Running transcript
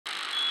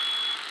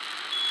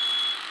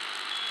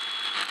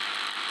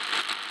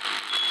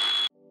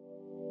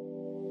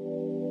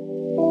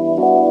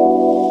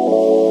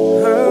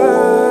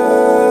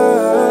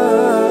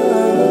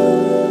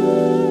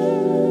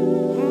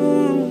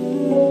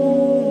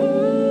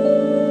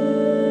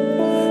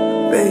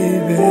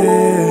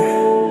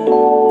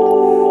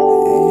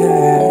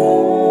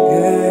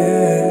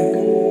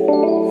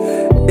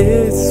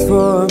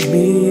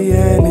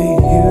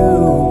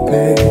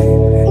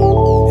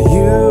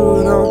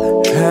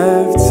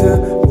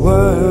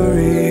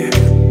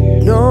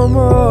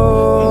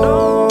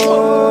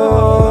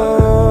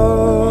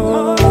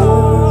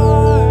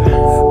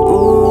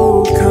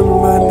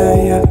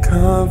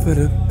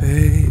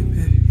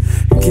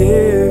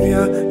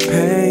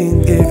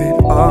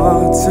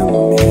to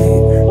me.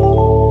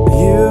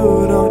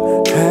 You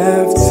don't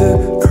have to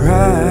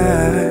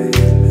cry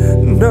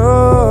no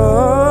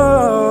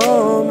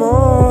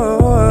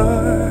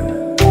more.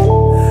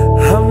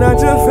 I'm not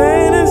your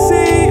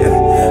fantasy,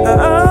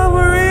 I'm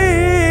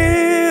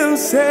real.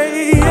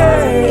 Say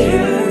yeah. I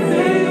can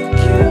make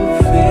you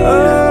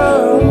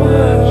feel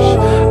much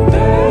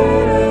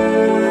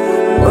better.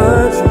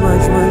 Much,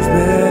 much, much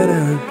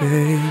better,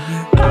 baby.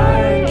 I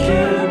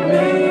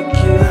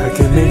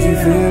can make you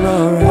feel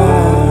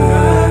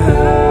alright.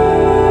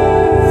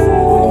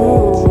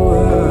 Ooh,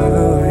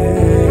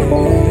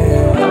 yeah.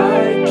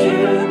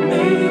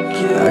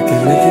 I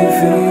can make you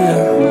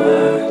feel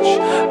much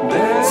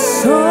better.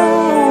 so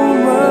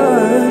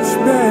much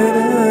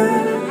better.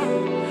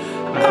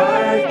 I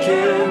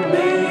can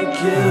make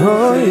you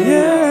Oh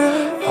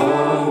yeah.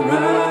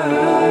 alright.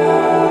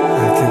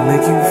 I can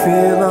make you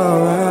feel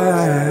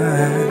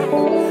alright.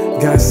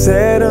 God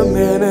said a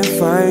man that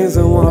finds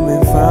a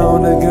woman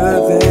found a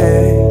good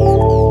thing.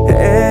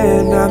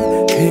 And I'm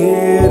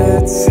here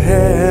to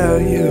tell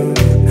you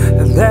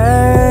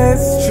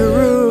that's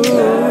true.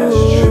 That's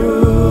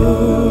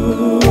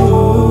true.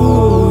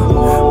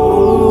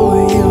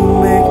 Ooh, you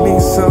make me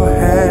so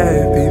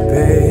happy,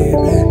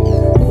 baby.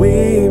 We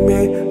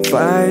may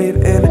fight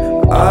and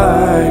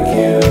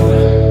argue,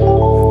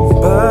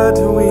 but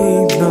we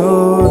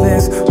know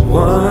there's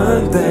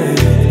one thing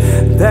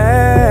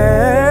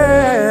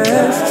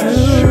that's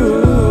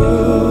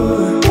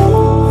true.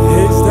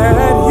 Is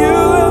that you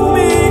love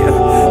me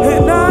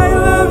and I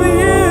love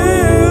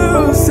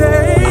you.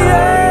 Say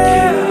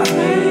yeah. I can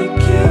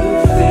make you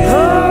feel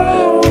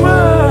Oh much my,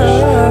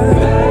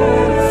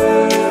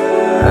 better.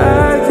 I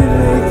can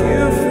make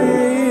you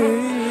feel.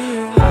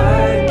 I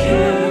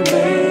can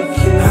make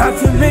you I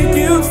can make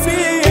you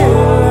feel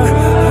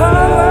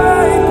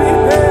alright,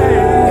 baby.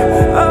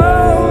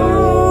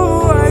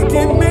 Oh, I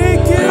can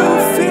make you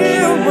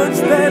feel much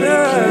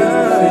better.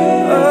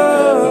 Oh,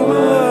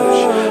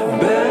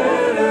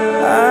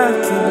 I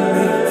can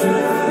make you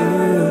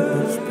feel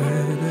much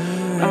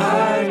better. I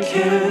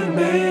can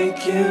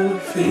make you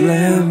feel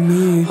Let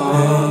me, baby.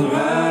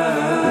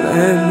 alright.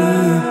 Let me,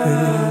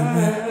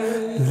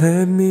 baby.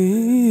 Let me.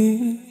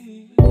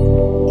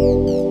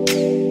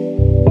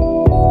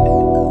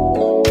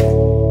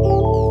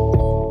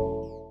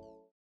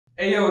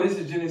 Hey yo, this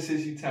is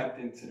Genecist. You tapped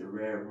into the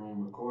Red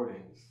Room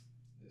Recordings.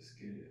 Let's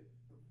get it.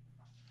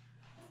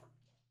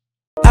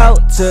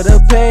 Out to the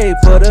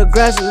paper, the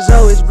grass is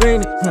always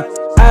greener.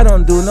 I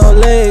don't do no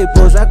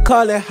labels, I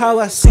call it how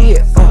I see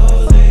it.